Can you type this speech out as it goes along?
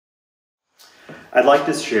I'd like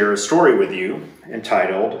to share a story with you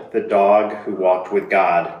entitled The Dog Who Walked with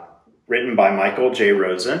God, written by Michael J.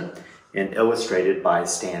 Rosen and illustrated by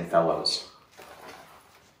Stan Fellows.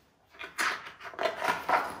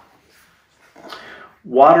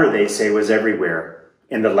 Water, they say, was everywhere,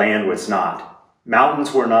 and the land was not.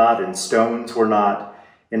 Mountains were not, and stones were not,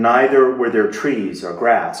 and neither were there trees or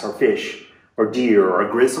grass or fish or deer or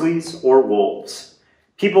grizzlies or wolves.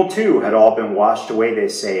 People, too, had all been washed away, they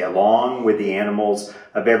say, along with the animals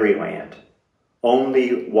of every land.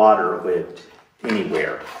 Only water lived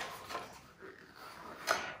anywhere.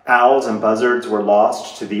 Owls and buzzards were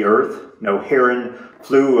lost to the earth. No heron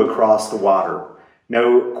flew across the water.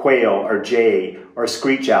 No quail or jay or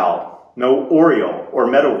screech owl. No oriole or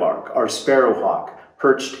meadowlark or sparrowhawk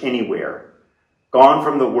perched anywhere. Gone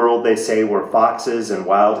from the world, they say, were foxes and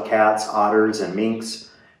wildcats, otters and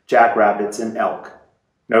minks, jackrabbits and elk.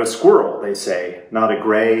 No squirrel, they say, not a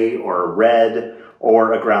gray or a red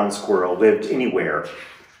or a ground squirrel lived anywhere.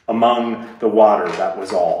 Among the water, that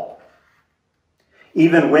was all.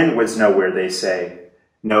 Even wind was nowhere, they say.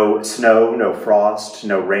 No snow, no frost,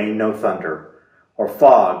 no rain, no thunder, or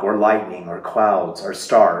fog, or lightning, or clouds, or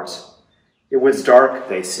stars. It was dark,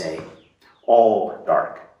 they say, all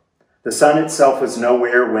dark. The sun itself was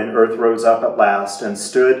nowhere when earth rose up at last and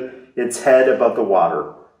stood its head above the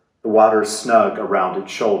water snug around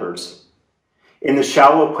its shoulders. In the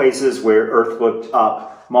shallow places where earth looked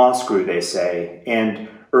up, moss grew, they say, and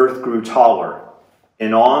earth grew taller,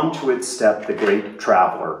 and on to it stepped the great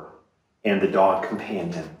traveler and the dog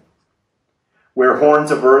companion. Where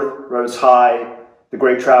horns of earth rose high, the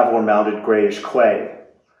great traveler mounted grayish clay.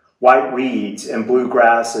 White reeds and blue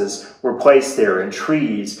grasses were placed there, and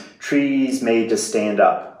trees made to stand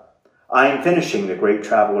up. I am finishing, the great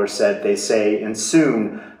traveler said, they say, and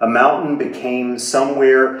soon a mountain became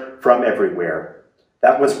somewhere from everywhere.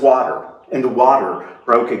 That was water, and the water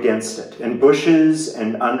broke against it, and bushes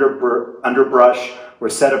and underbrush were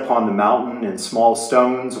set upon the mountain, and small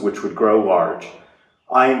stones which would grow large.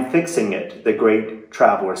 I am fixing it, the great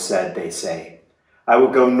traveler said, they say. I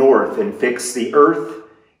will go north and fix the earth,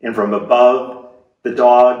 and from above the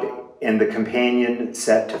dog and the companion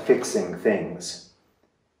set to fixing things.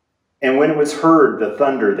 And when it was heard, the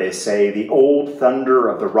thunder, they say, the old thunder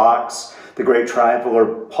of the rocks, the great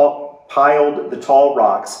traveler piled the tall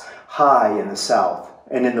rocks high in the south,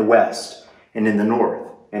 and in the west, and in the north,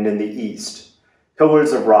 and in the east.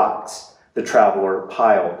 Pillars of rocks the traveler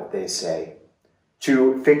piled, they say,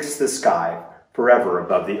 to fix the sky forever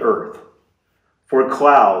above the earth. For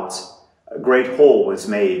clouds, a great hole was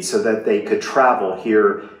made so that they could travel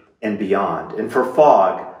here and beyond. And for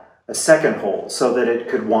fog, a second hole so that it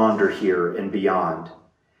could wander here and beyond.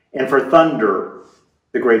 And for thunder,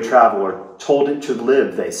 the great traveler told it to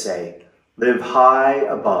live, they say, live high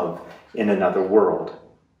above in another world.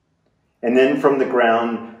 And then from the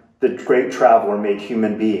ground, the great traveler made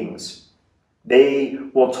human beings. They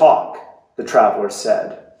will talk, the traveler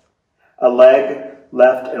said. A leg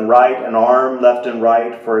left and right, an arm left and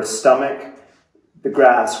right, for a stomach, the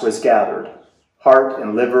grass was gathered. Heart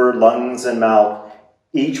and liver, lungs and mouth,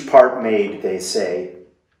 each part made, they say,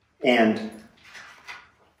 and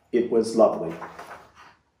it was lovely.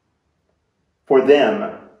 For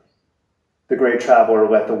them, the great traveler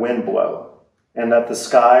let the wind blow, and let the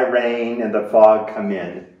sky rain and the fog come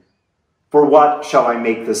in. For what shall I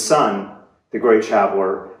make the sun? The great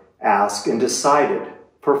traveler asked and decided.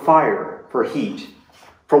 For fire, for heat.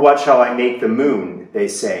 For what shall I make the moon? They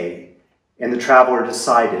say. And the traveler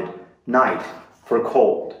decided. Night, for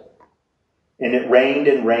cold. And it rained,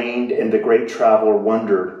 and the great traveler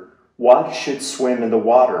wondered what should swim in the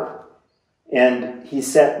water. And he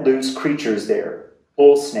set loose creatures there.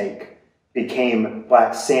 Bull snake became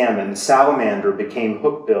black salmon, salamander became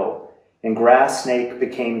hookbill, and grass snake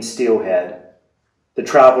became steelhead. The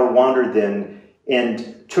traveler wandered then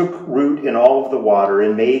and took root in all of the water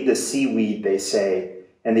and made the seaweed, they say,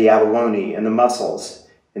 and the abalone and the mussels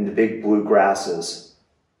and the big blue grasses.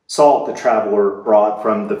 Salt the traveler brought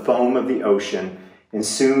from the foam of the ocean, and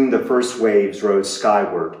soon the first waves rose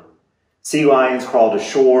skyward. Sea lions crawled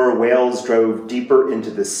ashore, whales drove deeper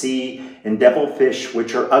into the sea, and devilfish,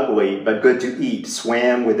 which are ugly but good to eat,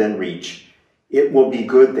 swam within reach. It will be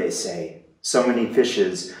good, they say. So many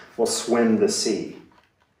fishes will swim the sea.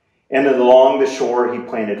 And along the shore he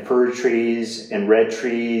planted fir trees and red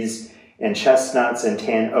trees and chestnuts and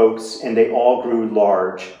tan oaks, and they all grew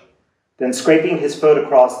large. Then scraping his foot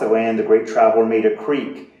across the land, the great traveler made a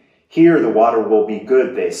creek. Here the water will be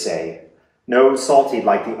good, they say. No salty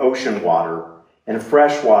like the ocean water, and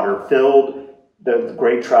fresh water filled the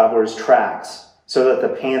great traveler's tracks, so that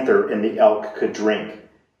the panther and the elk could drink.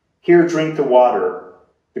 Here, drink the water,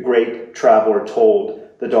 the great traveler told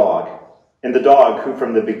the dog. And the dog, who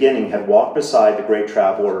from the beginning had walked beside the great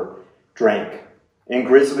traveler, drank. And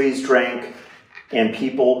grizzlies drank, and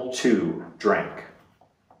people too drank.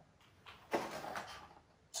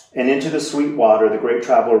 And into the sweet water, the great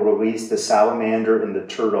traveler released the salamander and the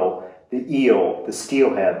turtle, the eel, the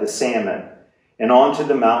steelhead, the salmon. And onto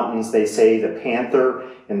the mountains, they say, the panther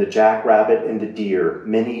and the jackrabbit and the deer,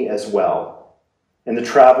 many as well. And the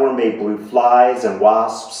traveler made blue flies and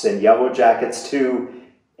wasps and yellow jackets too.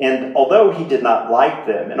 And although he did not like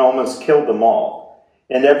them and almost killed them all,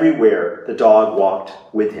 and everywhere the dog walked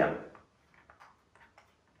with him.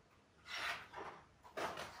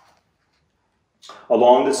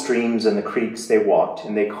 Along the streams and the creeks they walked,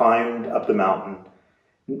 and they climbed up the mountain.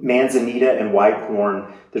 Manzanita and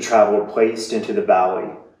whitethorn the traveler placed into the valley.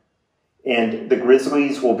 And the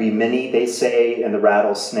grizzlies will be many, they say, and the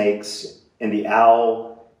rattlesnakes, and the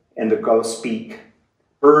owl, and the grosbeak.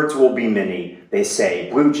 Birds will be many, they say,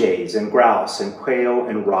 blue jays and grouse and quail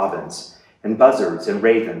and robins, and buzzards and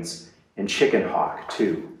ravens, and chicken hawk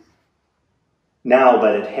too. Now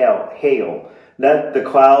let it hail. Let the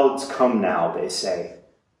clouds come now, they say.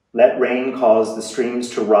 Let rain cause the streams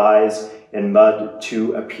to rise and mud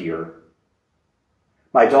to appear.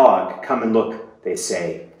 My dog, come and look, they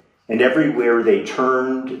say. And everywhere they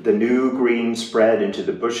turned, the new green spread into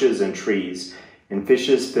the bushes and trees, and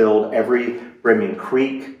fishes filled every brimming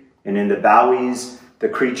creek, and in the valleys the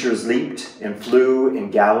creatures leaped and flew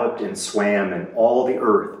and galloped and swam, and all the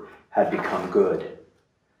earth had become good.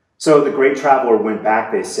 So the great traveler went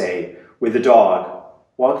back, they say, with the dog.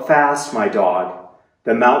 Walk fast, my dog.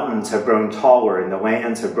 The mountains have grown taller and the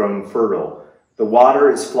lands have grown fertile. The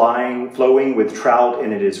water is flowing with trout,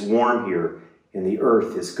 and it is warm here, and the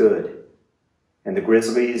earth is good. And the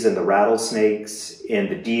grizzlies and the rattlesnakes and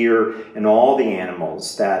the deer and all the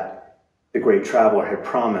animals that the great traveler had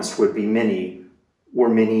promised would be many were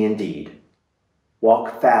many indeed.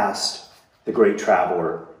 Walk fast, the great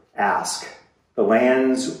traveler asked. The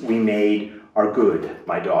lands we made are good,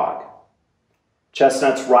 my dog.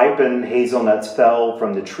 Chestnuts ripened, hazelnuts fell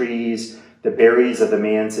from the trees, the berries of the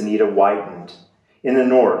manzanita whitened. In the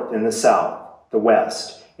north, in the south, the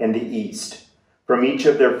west, and the east, from each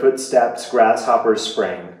of their footsteps grasshoppers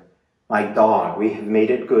sprang. My dog, we have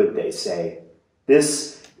made it good, they say.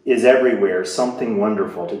 This is everywhere something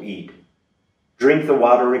wonderful to eat. Drink the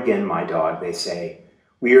water again, my dog, they say.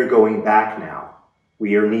 We are going back now.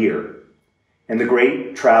 We are near. And the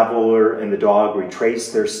great traveler and the dog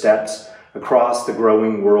retraced their steps across the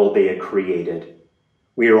growing world they had created.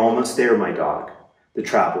 We are almost there, my dog, the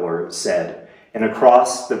traveler said. And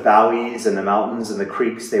across the valleys and the mountains and the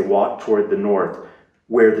creeks they walked toward the north,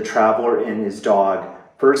 where the traveler and his dog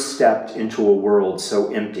first stepped into a world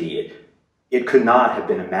so empty it could not have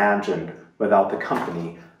been imagined without the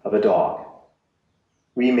company of a dog.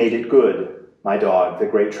 We made it good, my dog, the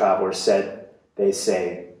great traveler said, they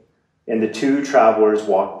say. And the two travelers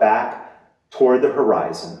walked back toward the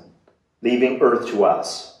horizon, leaving earth to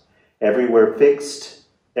us, everywhere fixed,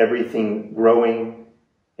 everything growing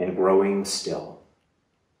and growing still.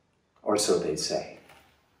 Or so they say.